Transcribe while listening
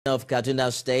Of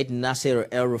Kaduna State, Nasir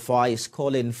El-Rufai is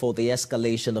calling for the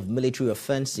escalation of military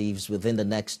offensives within the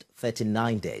next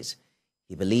 39 days.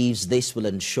 He believes this will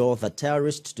ensure that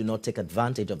terrorists do not take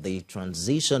advantage of the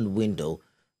transition window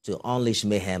to unleash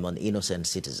mayhem on innocent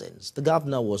citizens. The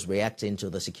governor was reacting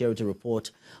to the security report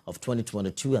of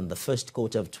 2022 and the first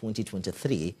quarter of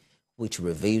 2023, which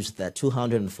reveals that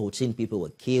 214 people were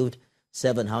killed,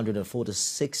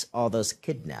 746 others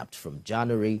kidnapped from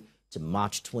January to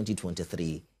March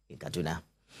 2023 in Kaduna.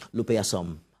 Lupe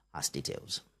Asom has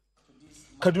details.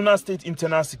 Kaduna State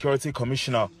Internal Security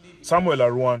Commissioner Samuel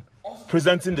Aruan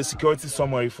presenting the security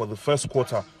summary for the first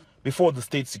quarter before the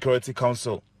State Security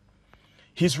Council.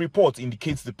 His report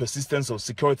indicates the persistence of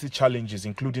security challenges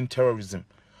including terrorism,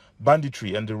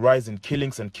 banditry and the rise in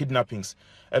killings and kidnappings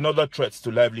and other threats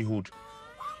to livelihood.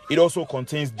 It also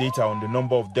contains data on the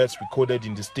number of deaths recorded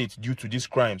in the state due to these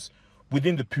crimes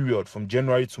within the period from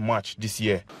January to March this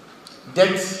year.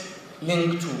 Deaths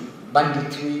linked to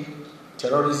banditry,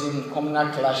 terrorism, communal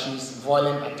clashes,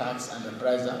 violent attacks and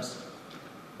reprisals,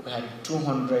 we had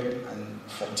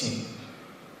 214.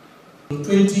 In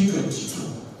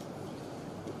 2022,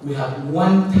 we had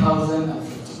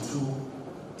 1,052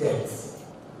 deaths.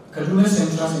 Kaduna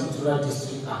Central Senatorial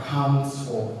District accounts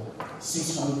for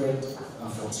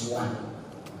 641.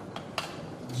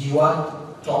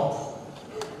 Giwa top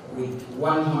with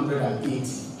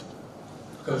 180.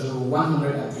 Kajuru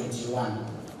 121,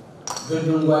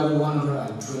 Bedungwali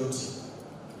 120,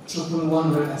 Chukun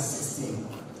 116,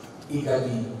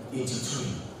 Igali 83.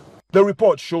 The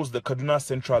report shows the Kaduna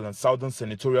Central and Southern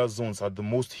senatorial zones had the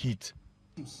most heat,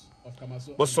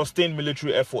 but sustained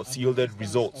military efforts yielded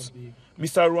results.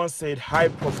 Mr. Aruan said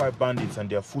high-profile bandits and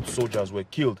their foot soldiers were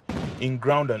killed in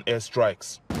ground and air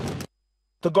strikes.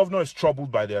 The governor is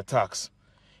troubled by the attacks.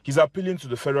 He's appealing to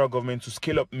the federal government to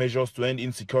scale up measures to end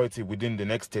insecurity within the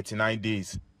next 39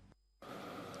 days.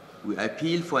 We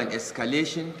appeal for an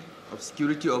escalation of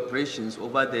security operations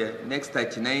over the next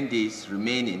 39 days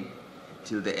remaining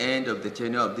till the end of the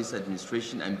tenure of this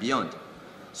administration and beyond,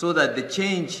 so that the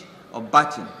change of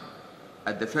button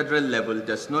at the federal level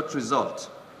does not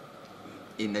result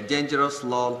in a dangerous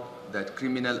lull that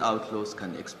criminal outlaws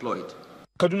can exploit.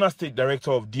 Kaduna State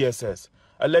Director of DSS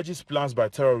alleges plans by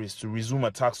terrorists to resume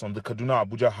attacks on the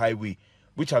Kaduna-Abuja highway,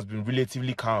 which has been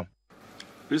relatively calm.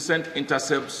 Recent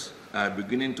intercepts are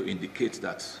beginning to indicate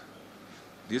that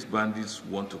these bandits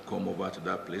want to come over to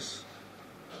that place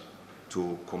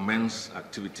to commence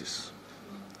activities.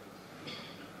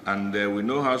 And we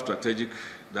know how strategic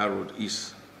that road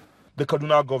is. The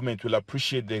Kaduna government will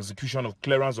appreciate the execution of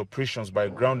clearance operations by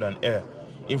ground and air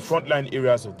in frontline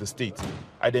areas of the state,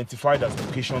 identified as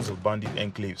locations of bandit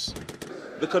enclaves.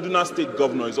 The Kaduna State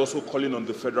Governor is also calling on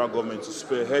the federal government to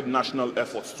spearhead national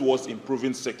efforts towards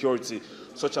improving security,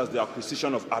 such as the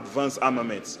acquisition of advanced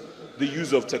armaments, the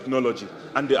use of technology,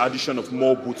 and the addition of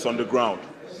more boots on the ground.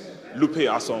 Lupe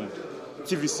Asom,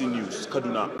 TVC News,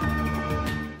 Kaduna.